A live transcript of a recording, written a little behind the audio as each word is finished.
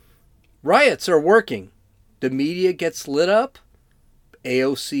Riots are working. The media gets lit up.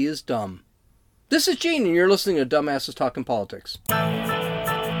 AOC is dumb. This is Gene, and you're listening to Dumbasses Talking Politics.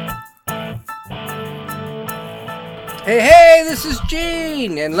 Hey, this is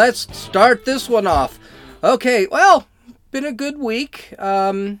Gene, and let's start this one off. Okay, well, been a good week.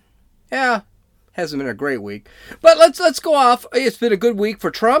 Yeah, hasn't been a great week, but let's go off. It's been a good week for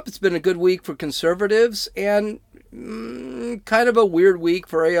Trump. It's been a good week for conservatives, and kind of a weird week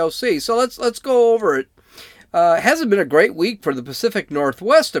for AOC. So let's go over it. Hasn't been a great week for the Pacific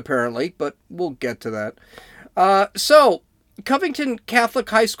Northwest, apparently, but we'll get to that. So, Covington Catholic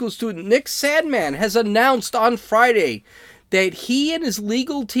High School student Nick Sadman has announced on Friday that he and his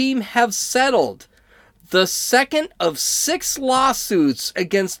legal team have settled the second of 6 lawsuits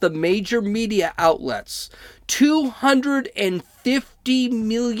against the major media outlets. $250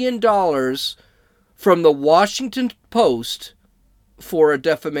 million from the Washington Post for a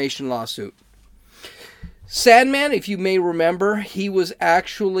defamation lawsuit. Sadman, if you may remember, he was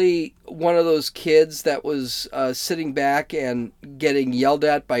actually one of those kids that was sitting back and getting yelled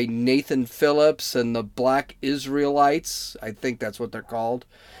at by Nathan Phillips and the Black Israelites. I think that's what they're called.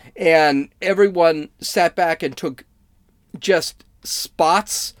 And everyone sat back and took just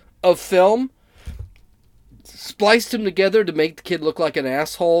spots of film, spliced him together to make the kid look like an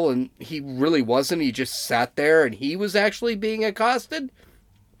asshole, and he really wasn't. He just sat there and he was actually being accosted.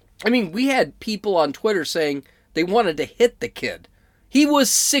 I mean, we had people on Twitter saying they wanted to hit the kid. He was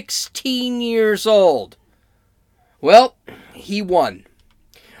 16 years old. Well, he won.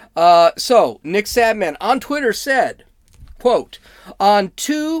 So, Nick Sadman on Twitter said, quote, "On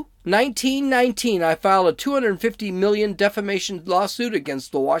 2/19/19, I filed a $250 million defamation lawsuit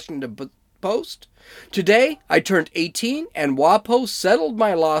against the Washington Post. Today, I turned 18 and WAPO settled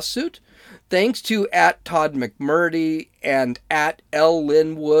my lawsuit. Thanks to @Todd McMurdy and @L.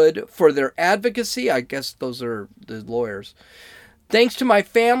 Linwood for their advocacy." I guess those are the lawyers. "Thanks to my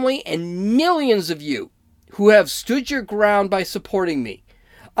family and millions of you who have stood your ground by supporting me.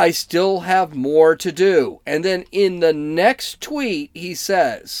 I still have more to do." And then in the next tweet, he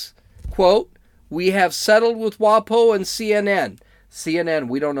says, quote, "We have settled with WAPO and CNN." CNN,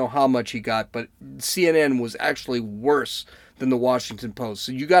 we don't know how much he got, but CNN was actually worse than the Washington Post.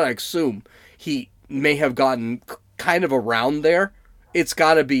 So you got to assume he may have gotten kind of around there. It's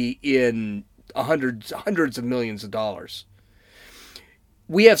got to be in hundreds of millions of dollars.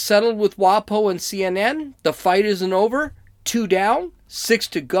 "We have settled with WAPO and CNN. The fight isn't over. 2 down, 6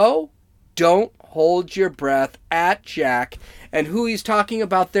 to go. Don't hold your breath. @Jack." And who he's talking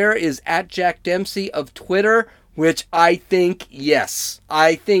about there is @Jack Dempsey of Twitter, which I think, yes,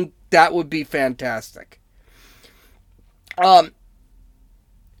 I think that would be fantastic.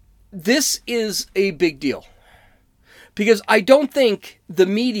 This is a big deal because I don't think the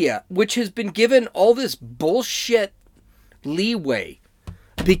media, which has been given all this bullshit leeway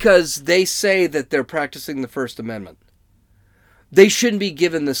because they say that they're practicing the First Amendment, they shouldn't be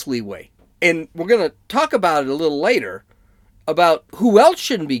given this leeway. And we're going to talk about it a little later about who else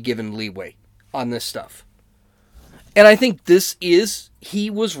shouldn't be given leeway on this stuff. And I think he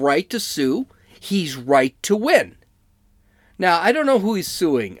was right to sue. He's right to win. Now, I don't know who he's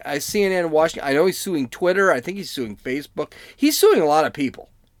suing. CNN Washington. I know he's suing Twitter. I think he's suing Facebook. He's suing a lot of people.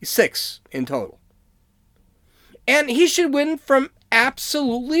 6 in total. And he should win from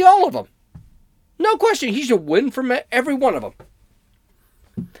absolutely all of them. No question. He should win from every one of them.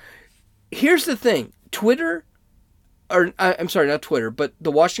 Here's the thing. I'm sorry, not Twitter, but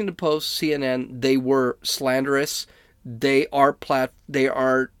the Washington Post, CNN, they were slanderous. They are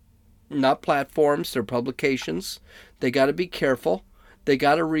not platforms. They're publications. They got to be careful. They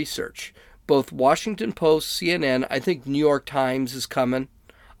got to research. Both Washington Post, CNN, I think New York Times is coming.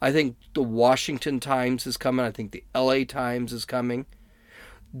 I think the Washington Times is coming. I think the LA Times is coming.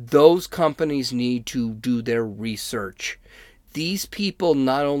 Those companies need to do their research. These people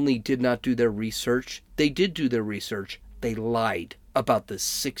not only did not do their research, they did do their research. They lied about this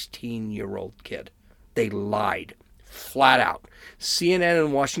 16-year-old kid. They lied. Flat out. CNN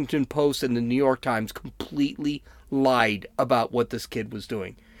and Washington Post and the New York Times completely lied about what this kid was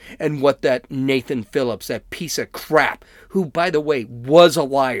doing. And what that Nathan Phillips, that piece of crap, who, by the way, was a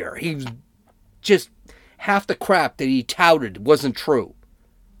liar. He was just half the crap that he touted wasn't true.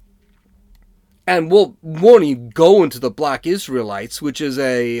 And won't even go into the Black Israelites, which is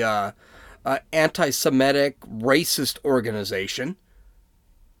a anti-Semitic, racist organization.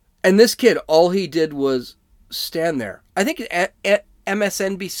 And this kid, all he did was stand there. I think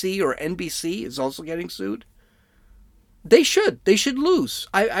MSNBC or NBC is also getting sued. They should lose.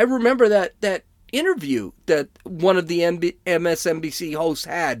 I remember that interview that one of the MSNBC hosts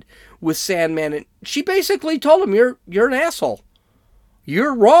had with Sandmann, and she basically told him, "You're an asshole.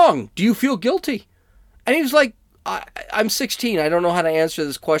 You're wrong. Do you feel guilty?" And he was like, I'm 16. I don't know how to answer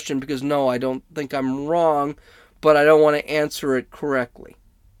this question because, no, I don't think I'm wrong, but I don't want to answer it correctly.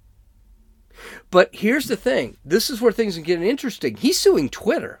 But here's the thing. This is where things are getting interesting. He's suing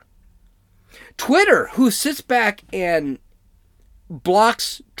Twitter. Twitter, who sits back and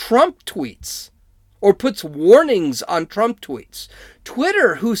blocks Trump tweets or puts warnings on Trump tweets.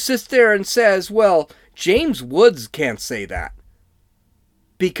 Twitter, who sits there and says, well, James Woods can't say that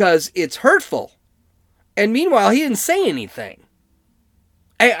because it's hurtful. And meanwhile, he didn't say anything.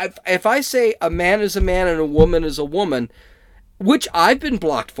 If I say a man is a man and a woman is a woman, which I've been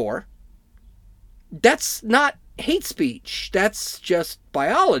blocked for, that's not hate speech. That's just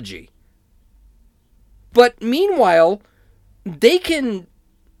biology. But meanwhile, they can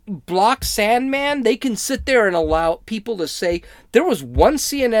block Sandmann. They can sit there and allow people to say, there was one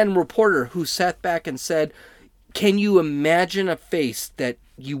CNN reporter who sat back and said, can you imagine a face that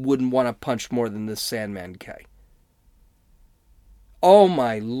you wouldn't want to punch more than this Sandmann guy? Oh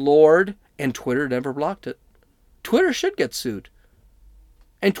my Lord. And Twitter never blocked it. Twitter should get sued.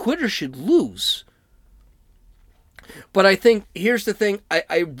 And Twitter should lose. But I think, here's the thing,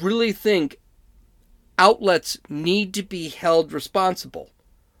 I really think outlets need to be held responsible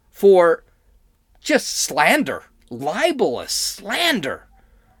for just slander, libelous slander,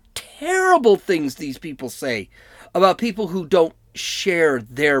 terrible things these people say about people who don't share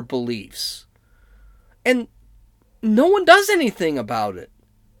their beliefs. And no one does anything about it.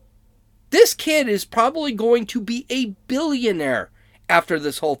 This kid is probably going to be a billionaire after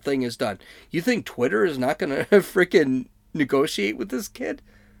this whole thing is done. You think Twitter is not going to freaking negotiate with this kid?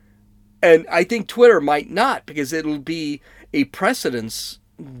 And I think Twitter might not, because it'll be a precedence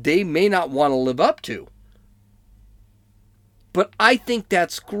they may not want to live up to. But I think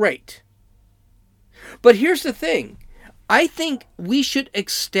that's great. But here's the thing. I think we should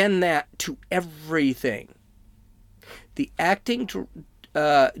extend that to everything. The acting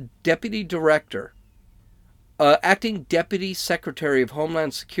deputy director, acting deputy secretary of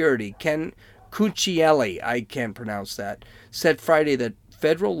Homeland Security, Ken Cuccielli, I can't pronounce that, said Friday that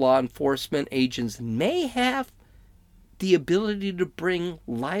federal law enforcement agents may have the ability to bring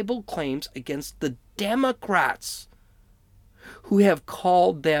libel claims against the Democrats who have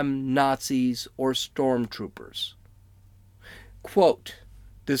called them Nazis or stormtroopers. Quote,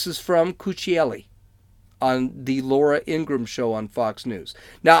 this is from Cuccielli on the Laura Ingraham show on Fox News.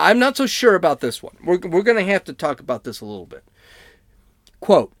 Now, I'm not so sure about this one. We're going to have to talk about this a little bit.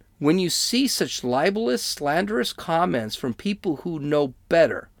 Quote, when you see such libelous, slanderous comments from people who know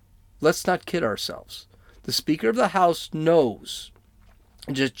better, let's not kid ourselves. The Speaker of the House knows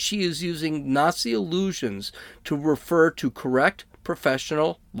that she is using Nazi allusions to refer to correct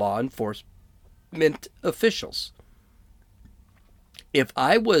professional law enforcement officials. If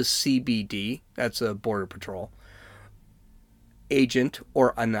I was CBD, that's a Border Patrol agent,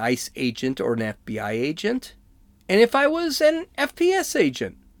 or an ICE agent, or an FBI agent, and if I was an FPS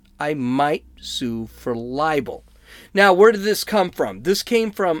agent, I might sue for libel. Now, where did this come from? This came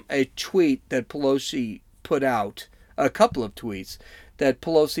from a tweet that Pelosi put out, a couple of tweets that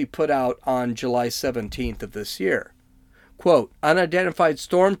Pelosi put out on July 17th of this year. Quote, unidentified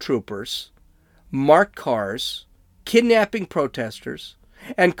stormtroopers, marked cars, kidnapping protesters,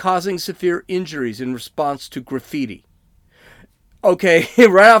 and causing severe injuries in response to graffiti. Okay,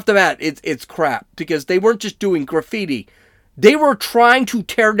 right off the bat, it's crap, because they weren't just doing graffiti. They were trying to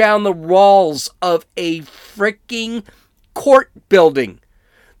tear down the walls of a freaking court building.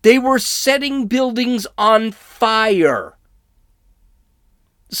 They were setting buildings on fire.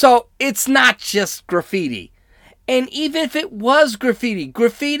 So it's not just graffiti. And even if it was graffiti,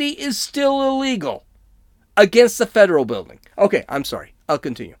 graffiti is still illegal against the federal building. Okay, I'm sorry. I'll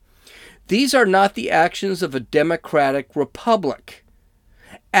continue. These are not the actions of a democratic republic.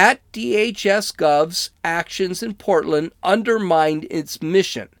 At DHS Gov's actions in Portland undermined its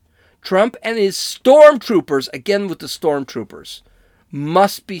mission. Trump and his stormtroopers, again with the stormtroopers,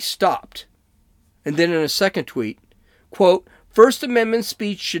 must be stopped. And then in a second tweet, quote, First Amendment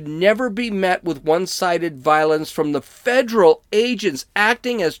speech should never be met with one-sided violence from the federal agents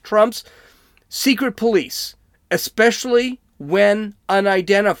acting as Trump's secret police, especially when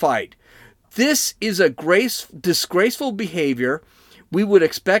unidentified. This is a disgraceful behavior we would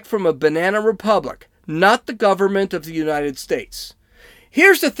expect from a banana republic, not the government of the United States.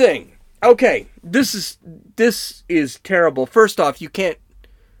 Here's the thing. Okay, this is terrible. First off, you can't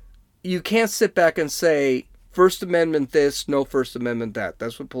sit back and say First Amendment this, no First Amendment that.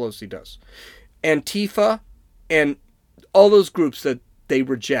 That's what Pelosi does. Antifa and all those groups that they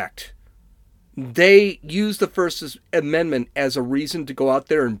reject, they use the First Amendment as a reason to go out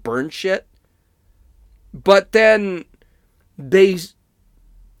there and burn shit. But then they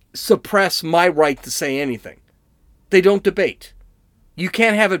suppress my right to say anything. They don't debate. You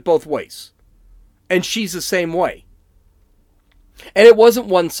can't have it both ways. And she's the same way. And it wasn't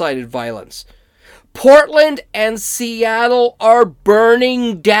one-sided violence. Portland and Seattle are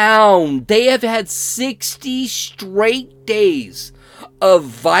burning down. They have had 60 straight days of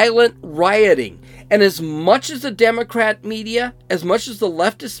violent rioting. And as much as the Democrat media, as much as the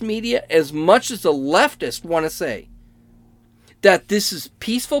leftist media, as much as the leftists want to say that this is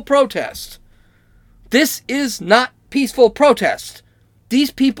peaceful protest, this is not peaceful protest.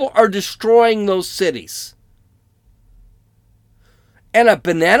 These people are destroying those cities. And a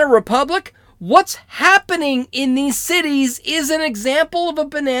banana republic? What's happening in these cities is an example of a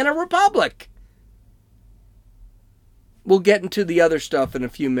banana republic. We'll get into the other stuff in a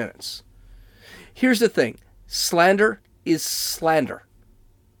few minutes. Here's the thing. Slander is slander.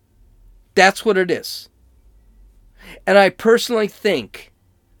 That's what it is. And I personally think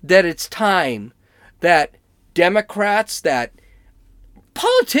that it's time that Democrats, that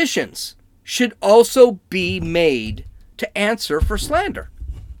politicians should also be made to answer for slander.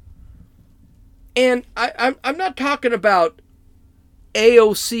 And I'm not talking about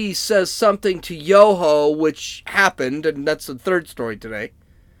AOC says something to Yoho, which happened, and that's the third story today.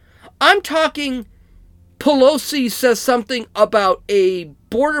 I'm talking Pelosi says something about a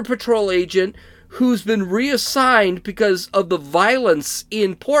Border Patrol agent who's been reassigned because of the violence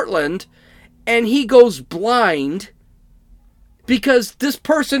in Portland, and he goes blind because this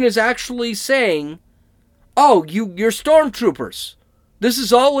person is actually saying, oh, you're stormtroopers. This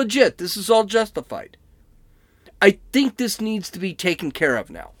is all legit. This is all justified. I think this needs to be taken care of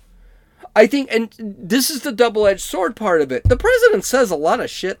now. I think, and this is the double-edged sword part of it. The president says a lot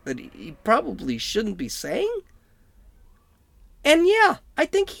of shit that he probably shouldn't be saying. And yeah, I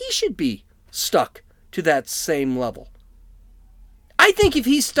think he should be stuck to that same level. I think if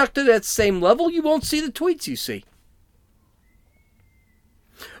he's stuck to that same level, you won't see the tweets you see.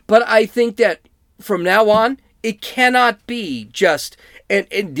 But I think that from now on, it cannot be just... And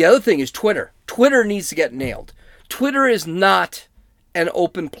the other thing is Twitter. Twitter needs to get nailed. Twitter is not an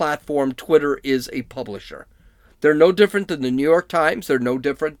open platform. Twitter is a publisher. They're no different than the New York Times. They're no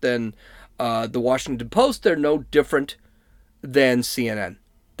different than the Washington Post. They're no different than CNN.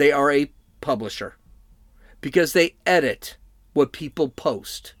 They are a publisher because they edit what people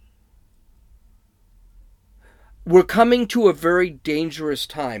post. We're coming to a very dangerous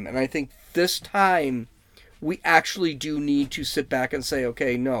time, and I think this time we actually do need to sit back and say,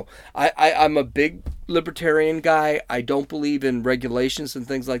 okay, no, I'm a big libertarian guy. I don't believe in regulations and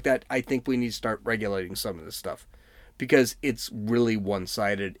things like that. I think we need to start regulating some of this stuff because it's really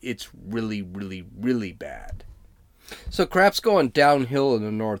one-sided. It's really, really, really bad. So crap's going downhill in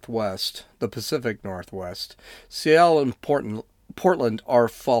the Northwest, the Pacific Northwest. Seattle and Portland are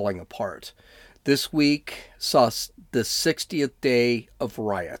falling apart. This week saw the 60th day of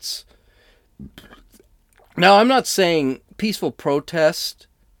riots. Now, I'm not saying peaceful protest,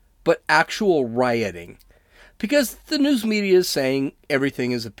 but actual rioting. Because the news media is saying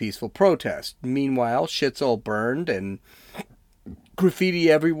everything is a peaceful protest. Meanwhile, shit's all burned and graffiti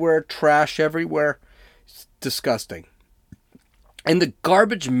everywhere, trash everywhere. It's disgusting. And the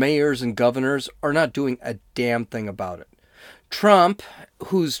garbage mayors and governors are not doing a damn thing about it. Trump,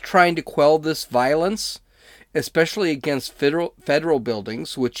 who's trying to quell this violence, especially against federal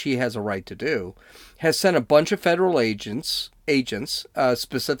buildings, which he has a right to do, has sent a bunch of federal agents,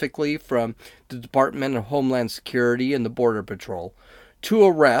 specifically from the Department of Homeland Security and the Border Patrol, to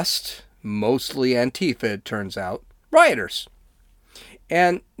arrest, mostly Antifa, it turns out, rioters.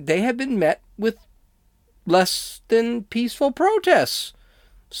 And they have been met with less than peaceful protests.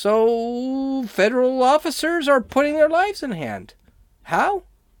 So federal officers are putting their lives in hand. How?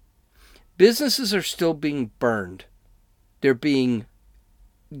 Businesses are still being burned. They're being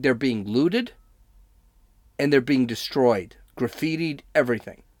looted. And they're being destroyed. Graffitied,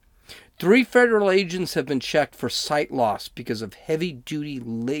 everything. 3 federal agents have been checked for sight loss because of heavy-duty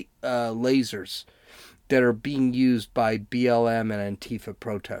lasers that are being used by BLM and Antifa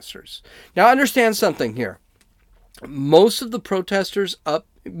protesters. Now understand something here. Most of the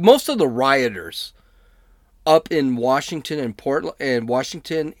rioters up in Washington and Portland and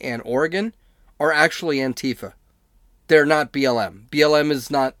Washington and Oregon are actually Antifa. They're not BLM. BLM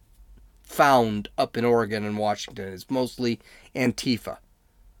is not found up in Oregon and Washington. It's mostly Antifa.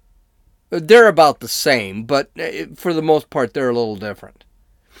 They're about the same, but for the most part, they're a little different.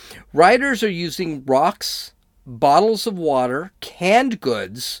 Rioters are using rocks, bottles of water, canned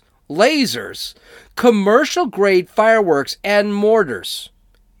goods, lasers, commercial-grade fireworks, and mortars.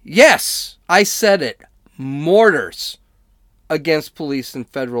 Yes, I said it. Mortars against police and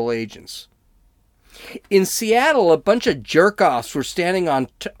federal agents. In Seattle, a bunch of jerk-offs were standing on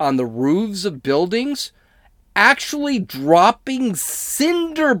the roofs of buildings, actually dropping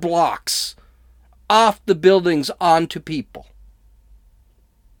cinder blocks off the buildings onto people.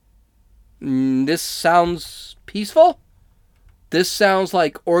 This sounds peaceful? This sounds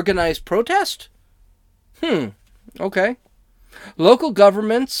like organized protest? Okay. Local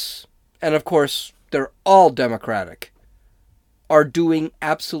governments, and of course, they're all Democratic, are doing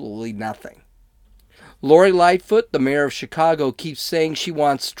absolutely nothing. Lori Lightfoot, the mayor of Chicago, keeps saying she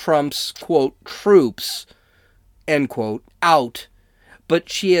wants Trump's, quote, troops, end quote, out, but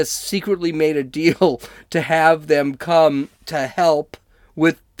she has secretly made a deal to have them come to help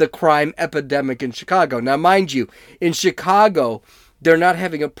with the crime epidemic in Chicago. Now, mind you, in Chicago, they're not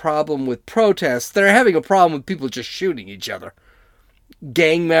having a problem with protests. They're having a problem with people just shooting each other.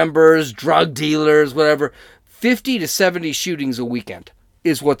 Gang members, drug dealers, whatever. 50 to 70 shootings a weekend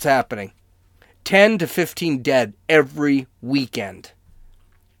is what's happening. 10 to 15 dead every weekend.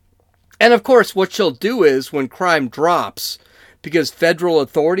 And of course, what she'll do is when crime drops, because federal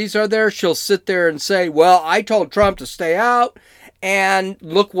authorities are there, she'll sit there and say, well, I told Trump to stay out, and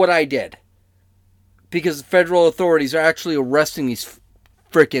look what I did. Because the federal authorities are actually arresting these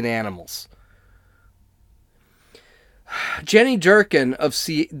frickin' animals. Jenny Durkan of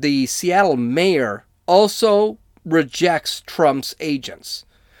the Seattle mayor also rejects Trump's agents.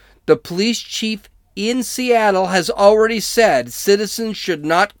 The police chief in Seattle has already said citizens should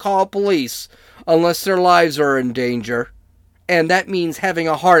not call police unless their lives are in danger, and that means having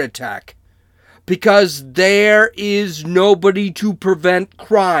a heart attack, because there is nobody to prevent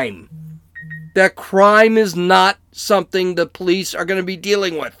crime. That crime is not something the police are going to be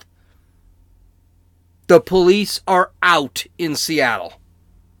dealing with. The police are out in Seattle.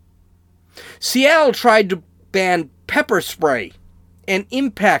 Seattle tried to ban pepper spray and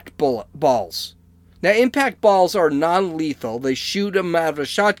impact balls. Now, impact balls are non-lethal. They shoot them out of a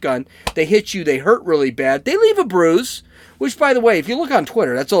shotgun. They hit you. They hurt really bad. They leave a bruise, which, by the way, if you look on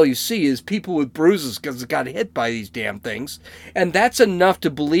Twitter, that's all you see is people with bruises because they got hit by these damn things. And that's enough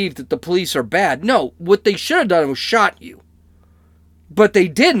to believe that the police are bad. No, what they should have done was shot you. But they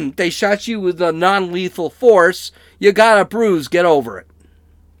didn't. They shot you with a non-lethal force. You got a bruise. Get over it.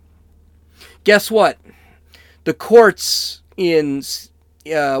 Guess what? The courts in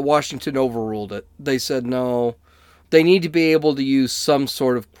Washington overruled it. They said no. They need to be able to use some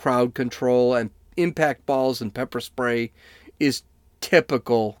sort of crowd control, and impact balls and pepper spray is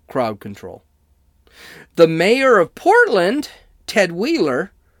typical crowd control. The mayor of Portland, Ted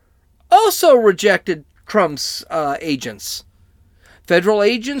Wheeler, also rejected Trump's agents. Federal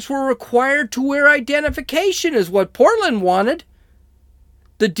agents were required to wear identification, is what Portland wanted.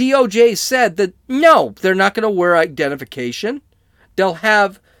 The DOJ said that no, they're not going to wear identification. They'll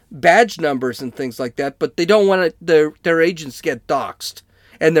have badge numbers and things like that, but they don't want their agents to get doxxed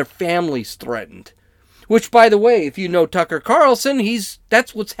and their families threatened. Which, by the way, if you know Tucker Carlson,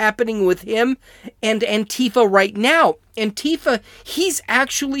 that's what's happening with him and Antifa right now. Antifa, he's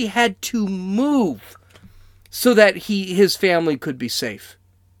actually had to move so that his family could be safe.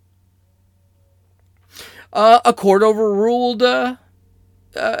 A court overruled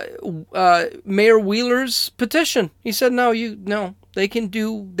Mayor Wheeler's petition. He said, no, they can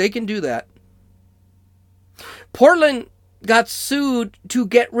do that. Portland got sued to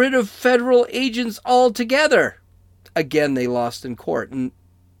get rid of federal agents altogether. Again, they lost in court. And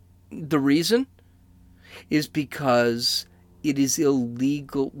the reason is because it is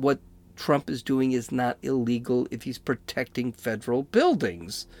illegal. What Trump is doing is not illegal if he's protecting federal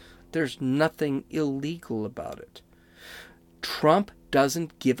buildings. There's nothing illegal about it. Trump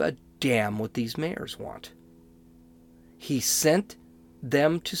doesn't give a damn what these mayors want. He sent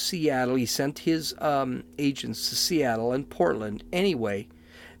them to Seattle. He sent his agents to Seattle and Portland anyway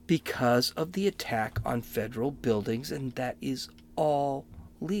because of the attack on federal buildings, and that is all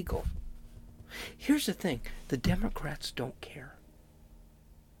legal. Here's the thing. The Democrats don't care.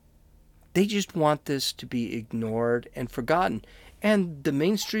 They just want this to be ignored and forgotten. And the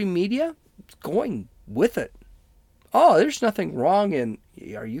mainstream media is going with it. Oh, there's nothing wrong in...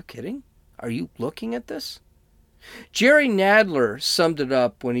 Are you kidding? Are you looking at this? Jerry Nadler summed it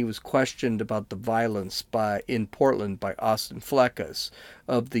up when he was questioned about the violence in Portland by Austin Fleckas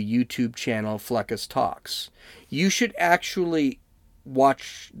of the YouTube channel Fleckas Talks. You should actually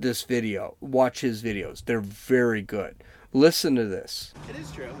watch this video. Watch his videos. They're very good. Listen to this. It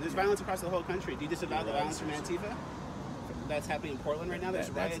is true. There's violence across the whole country. Do you disavow the violence from Antifa that's happening in Portland right now? There's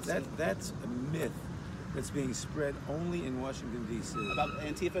riots. That's a myth that's being spread only in Washington, D.C. About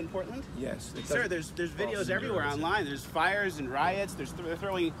Antifa in Portland? Yes. Sir, there's videos everywhere online. There's fires and riots. They're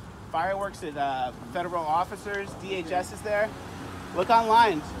throwing fireworks at federal officers. DHS is there. Look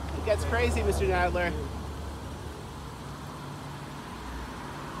online. It gets crazy, Mr. Nadler.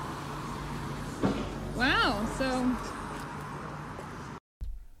 Wow, so...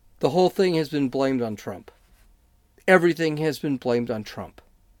 The whole thing has been blamed on Trump. Everything has been blamed on Trump.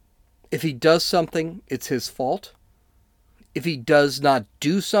 If he does something, it's his fault. If he does not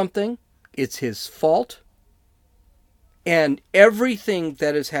do something, it's his fault. And everything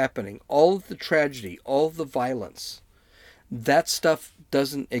that is happening, all of the tragedy, all of the violence, that stuff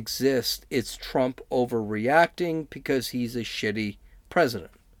doesn't exist. It's Trump overreacting because he's a shitty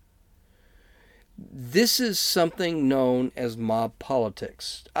president. This is something known as mob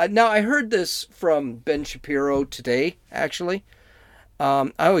politics. Now, I heard this from Ben Shapiro today, actually.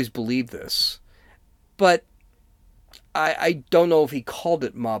 I always believe this. But I don't know if he called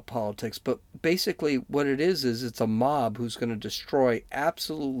it mob politics. But basically what it is it's a mob who's going to destroy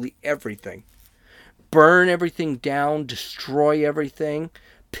absolutely everything. Burn everything down, destroy everything,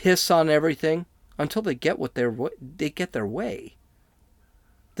 piss on everything until they get their way.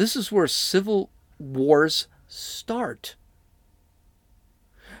 This is where civil wars start.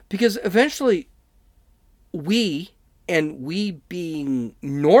 Because eventually we being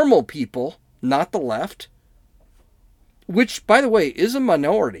normal people, not the left, which by the way is a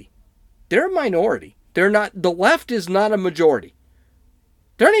minority. They're a minority. The left is not a majority.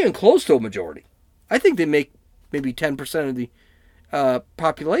 They're not even close to a majority. I think they make maybe 10% of the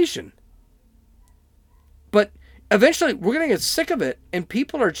population. But eventually we're going to get sick of it and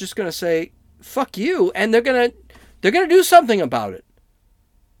people are just going to say, fuck you, and they're gonna do something about it.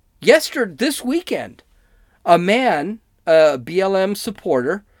 This weekend, a man, a BLM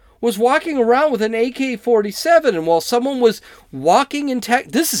supporter, was walking around with an AK-47, and while someone was walking in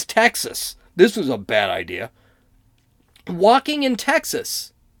this is Texas. This was a bad idea. Walking in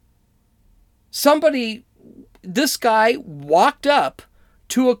Texas, this guy walked up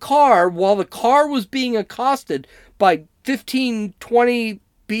to a car while the car was being accosted by 15, 20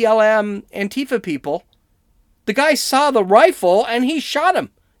 BLM Antifa people. The guy saw the rifle and he shot him.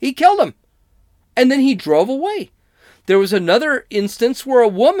 He killed him. And then he drove away. There was another instance where a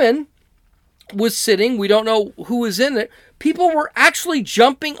woman was sitting. We don't know who was in it. People were actually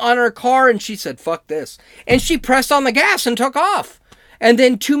jumping on her car and she said, fuck this. And she pressed on the gas and took off. And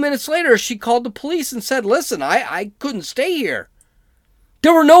then 2 minutes later, she called the police and said, listen, I couldn't stay here.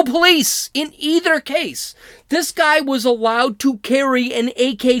 There were no police in either case. This guy was allowed to carry an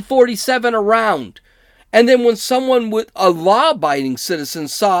AK-47 around. And then when someone with a law-abiding citizen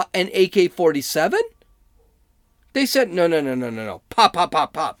saw an AK-47, they said, no.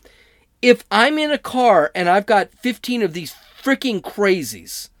 Pop. If I'm in a car and I've got 15 of these freaking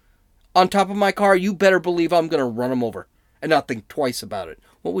crazies on top of my car, you better believe I'm going to run them over and not think twice about it.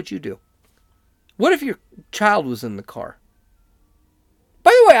 What would you do? What if your child was in the car? By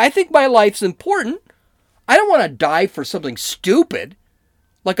the way, I think my life's important. I don't want to die for something stupid.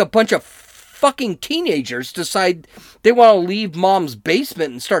 Like a bunch of fucking teenagers decide they want to leave mom's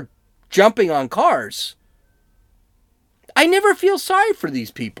basement and start jumping on cars. I never feel sorry for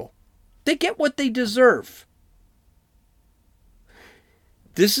these people. They get what they deserve.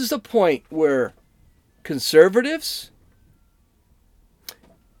 This is a point where conservatives,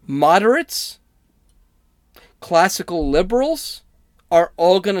 moderates, classical liberals are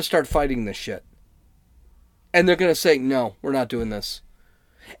all going to start fighting this shit. And they're going to say, no, we're not doing this.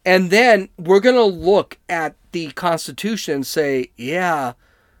 And then we're going to look at the Constitution and say, yeah,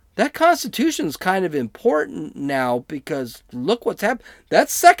 that Constitution's kind of important now because look what's happened. That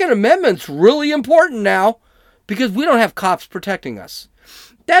Second Amendment's really important now because we don't have cops protecting us.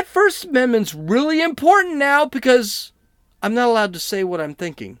 That First Amendment's really important now because I'm not allowed to say what I'm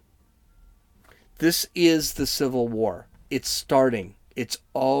thinking. This is the Civil War. It's starting. It's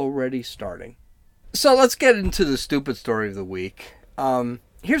already starting. So let's get into the stupid story of the week.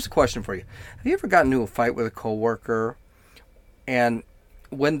 Here's a question for you. Have you ever gotten into a fight with a coworker and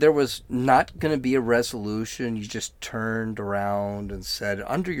when there was not going to be a resolution, you just turned around and said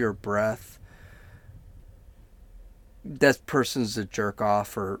under your breath, that person's a jerk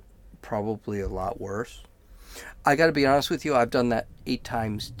off or probably a lot worse? I got to be honest with you, I've done that 8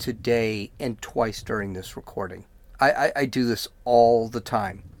 times today and twice during this recording. I do this all the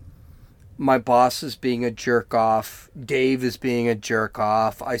time. My boss is being a jerk off. Dave is being a jerk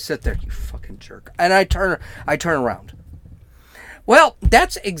off. I sit there, you fucking jerk. And I turn around. Well,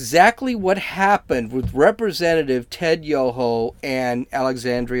 that's exactly what happened with Representative Ted Yoho and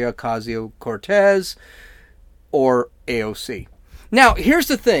Alexandria Ocasio-Cortez, or AOC. Now, here's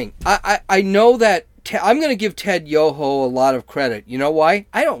the thing. I know that I'm going to give Ted Yoho a lot of credit. You know why?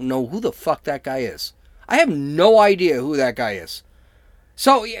 I don't know who the fuck that guy is. I have no idea who that guy is.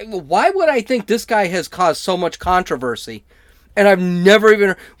 So why would I think this guy has caused so much controversy? And I've never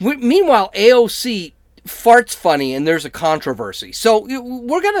even... Meanwhile, AOC farts funny and there's a controversy. So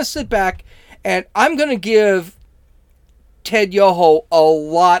we're going to sit back and I'm going to give Ted Yoho a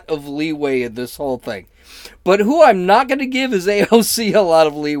lot of leeway in this whole thing. But who I'm not going to give is AOC a lot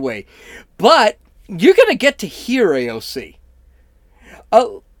of leeway. But you're going to get to hear AOC.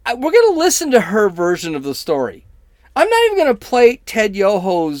 We're going to listen to her version of the story. I'm not even going to play Ted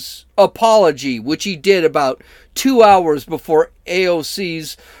Yoho's apology, which he did about 2 hours before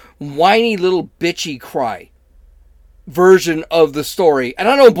AOC's whiny little bitchy cry version of the story. And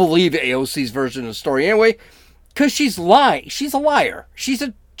I don't believe AOC's version of the story anyway, because she's lying. She's a liar. She's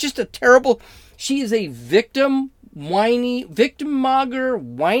just a terrible... She is a victim monger,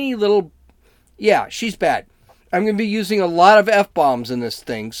 whiny little... Yeah, she's bad. I'm going to be using a lot of F-bombs in this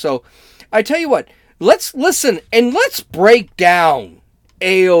thing. So, I tell you what, let's listen and let's break down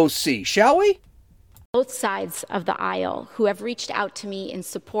AOC, shall we? Both sides of the aisle who have reached out to me in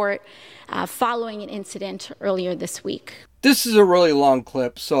support following an incident earlier this week. This is a really long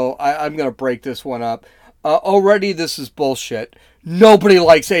clip, so I'm going to break this one up. Already, this is bullshit. Nobody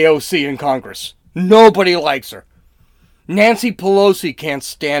likes AOC in Congress. Nobody likes her. Nancy Pelosi can't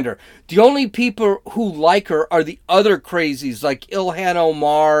stand her. The only people who like her are the other crazies like Ilhan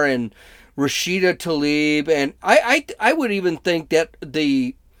Omar and Rashida Tlaib. And I would even think that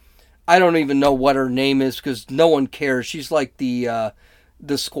I don't even know what her name is because no one cares. She's like the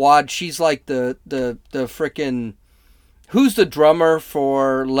squad. She's like the frickin'... Who's the drummer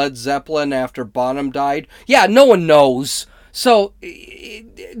for Led Zeppelin after Bonham died? Yeah, no one knows. So,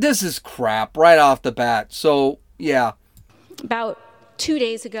 this is crap right off the bat. So, yeah. About 2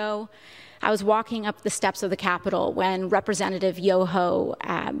 days ago, I was walking up the steps of the Capitol when Representative Yoho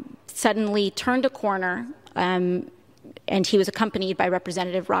suddenly turned a corner, and he was accompanied by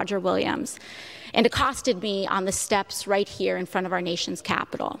Representative Roger Williams, and accosted me on the steps right here in front of our nation's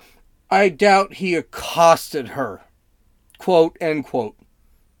Capitol. I doubt he accosted her. Quote, end quote.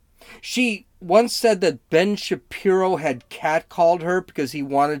 She once said that Ben Shapiro had catcalled her because he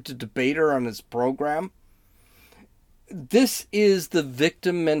wanted to debate her on his program. This is the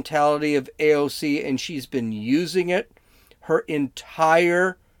victim mentality of AOC, and she's been using it her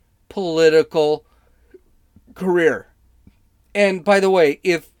entire political career. And by the way,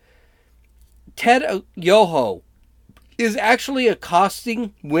 if Ted Yoho is actually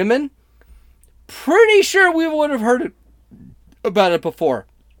accosting women, pretty sure we would have heard about it before.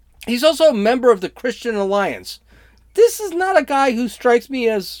 He's also a member of the Christian Alliance. This is not a guy who strikes me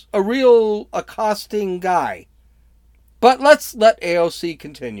as a real accosting guy. But let's let AOC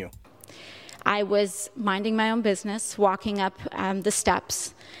continue. I was minding my own business, walking up the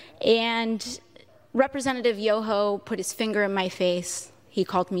steps, and Representative Yoho put his finger in my face. He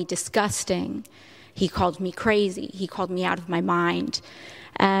called me disgusting. He called me crazy. He called me out of my mind.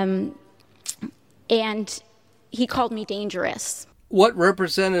 And he called me dangerous. What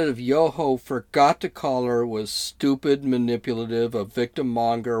Representative Yoho forgot to call her was stupid, manipulative, a victim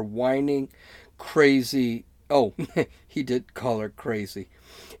monger, whining, crazy. Oh, he did call her crazy.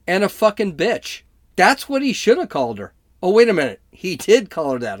 And a fucking bitch. That's what he should have called her. Oh, wait a minute. He did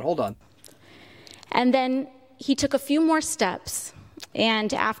call her that. Hold on. And then he took a few more steps.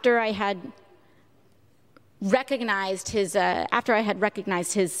 And after I had recognized his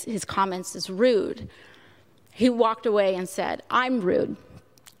comments as rude, he walked away and said, "I'm rude.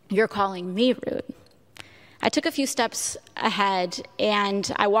 You're calling me rude." I took a few steps ahead and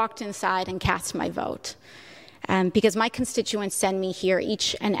I walked inside and cast my vote. Because my constituents send me here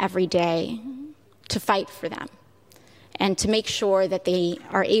each and every day to fight for them and to make sure that they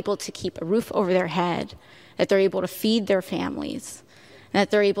are able to keep a roof over their head, that they're able to feed their families, and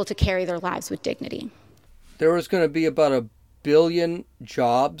that they're able to carry their lives with dignity. There was going to be about 1 billion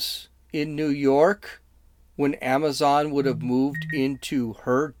jobs in New York when Amazon would have moved into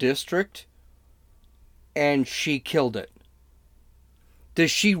her district, and she killed it.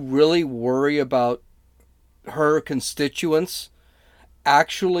 Does she really worry about her constituents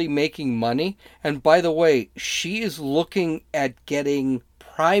actually making money? And by the way, she is looking at getting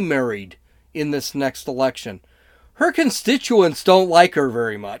primaried in this next election. Her constituents don't like her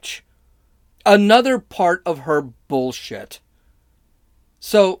very much. Another part of her bullshit.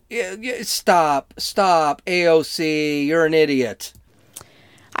 So, stop, AOC, you're an idiot.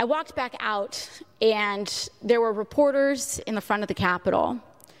 I walked back out, and there were reporters in the front of the Capitol.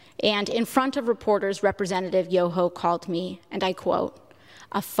 And in front of reporters, Representative Yoho called me, and I quote,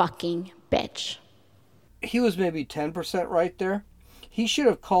 a fucking bitch. He was maybe 10% right there. He should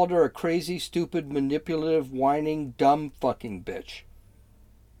have called her a crazy, stupid, manipulative, whining, dumb fucking bitch.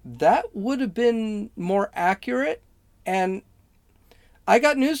 That would have been more accurate, and I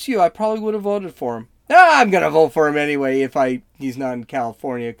got news to you. I probably would have voted for him. I'm going to vote for him anyway if he's not in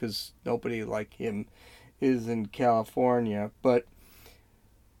California, because nobody like him is in California. But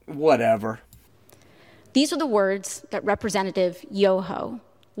whatever. These are the words that Representative Yoho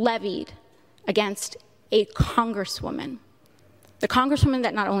levied against a congresswoman. The congresswoman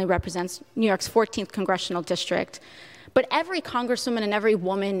that not only represents New York's 14th congressional district, but every congresswoman and every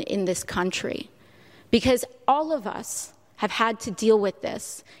woman in this country. Because all of us have had to deal with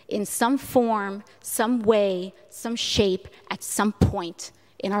this in some form, some way, some shape, at some point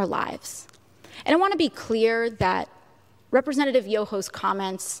in our lives. And I want to be clear that Representative Yoho's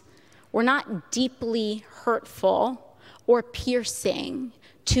comments were not deeply hurtful or piercing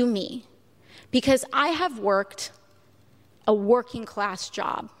to me, because I have worked a working class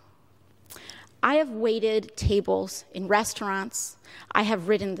job. I have waited tables in restaurants. I have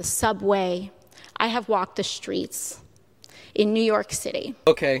ridden the subway. I have walked the streets in New York City.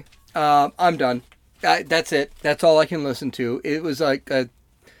 Okay, I'm done. That's it. That's all I can listen to. It was like a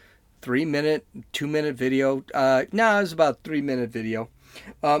 3-minute, 2-minute video. It was about a 3-minute video.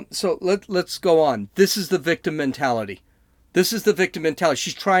 So let's go on. This is the victim mentality.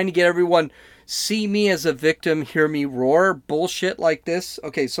 She's trying to get everyone see me as a victim, hear me roar, bullshit like this.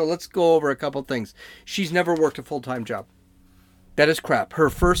 Okay, so let's go over a couple things. She's never worked a full-time job. That is crap. Her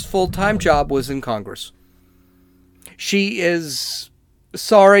first full-time job was in Congress. She was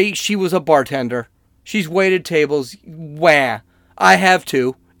a bartender. She's waited tables. Wah. I have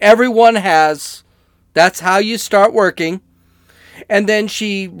too. Everyone has. That's how you start working. And then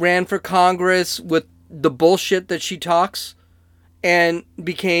she ran for Congress with the bullshit that she talks and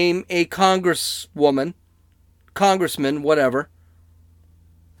became a congressman, whatever.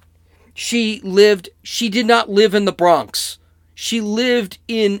 She did not live in the Bronx. She lived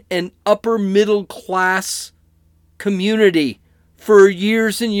in an upper middle class community for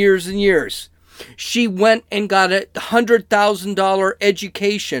years and years and years. She went and got a $100,000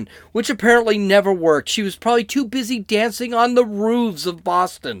 education, which apparently never worked. She was probably too busy dancing on the roofs of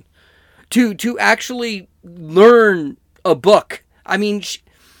Boston to actually learn a book. I mean,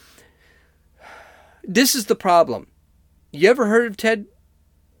 this is the problem. You ever heard of Ted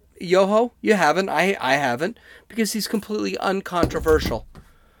Yoho? You haven't. I haven't, because he's completely uncontroversial.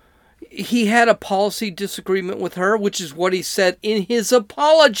 He had a policy disagreement with her, which is what he said in his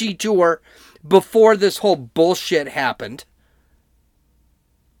apology to her before this whole bullshit happened.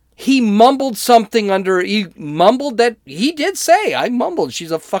 He mumbled something he did say, I mumbled,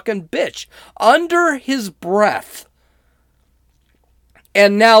 she's a fucking bitch, under his breath.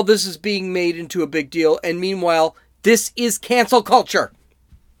 And now this is being made into a big deal. And meanwhile, this is cancel culture.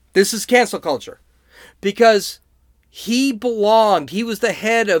 Because he was the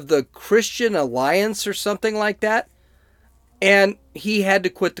head of the Christian Alliance or something like that. And he had to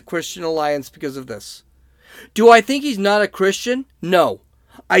quit the Christian Alliance because of this. Do I think he's not a Christian? No.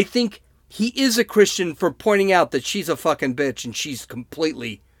 I think he is a Christian for pointing out that she's a fucking bitch and she's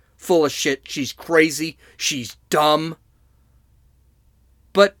completely full of shit. She's crazy. She's dumb.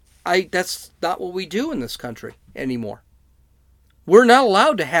 But that's not what we do in this country anymore. We're not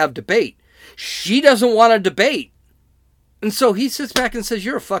allowed to have debate. She doesn't want to debate. And so he sits back and says,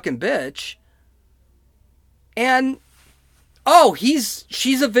 you're a fucking bitch. And,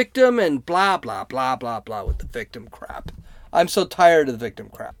 she's a victim and blah, blah, blah, blah, blah with the victim crap. I'm so tired of the victim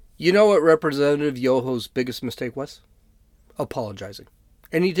crap. You know what Representative Yoho's biggest mistake was? Apologizing.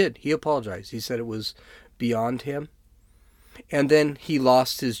 And he did. He apologized. He said it was beyond him. And then he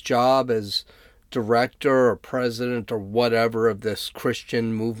lost his job as director or president or whatever of this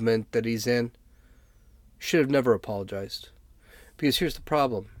Christian movement that he's in. Should have never apologized. Because here's the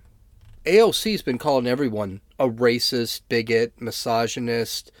problem. AOC's been calling everyone a racist, bigot,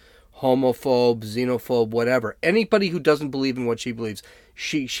 misogynist, homophobe, xenophobe, whatever. Anybody who doesn't believe in what she believes,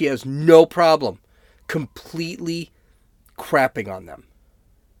 she has no problem completely crapping on them.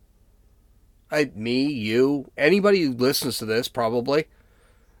 Me, you, anybody who listens to this probably.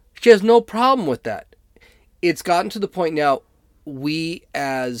 She has no problem with that. It's gotten to the point now, we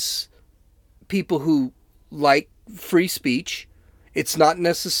as people who like free speech, it's not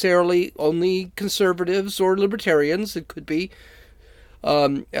necessarily only conservatives or libertarians. It could be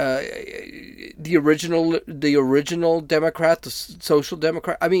the original Democrat, the Social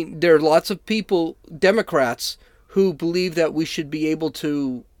Democrat. I mean, there are lots of people, Democrats, who believe that we should be able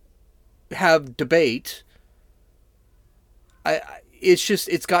to have debate.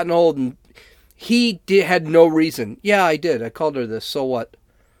 It's gotten old, and had no reason. Yeah, I did. I called her this. So what?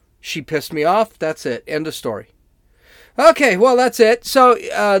 She pissed me off. That's it. End of story. Okay, well, that's it. So,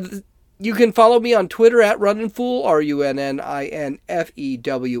 you can follow me on Twitter at RunninFool,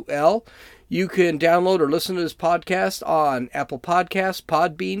 RUNNINFEWL. You can download or listen to this podcast on Apple Podcasts,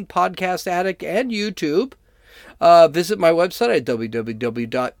 Podbean, Podcast Addict, and YouTube. Visit my website at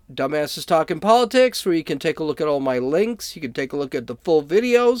www.dumbassestalkingpolitics, where you can take a look at all my links. You can take a look at the full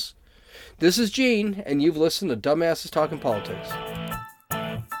videos. This is Gene, and you've listened to Dumbasses Talking Politics.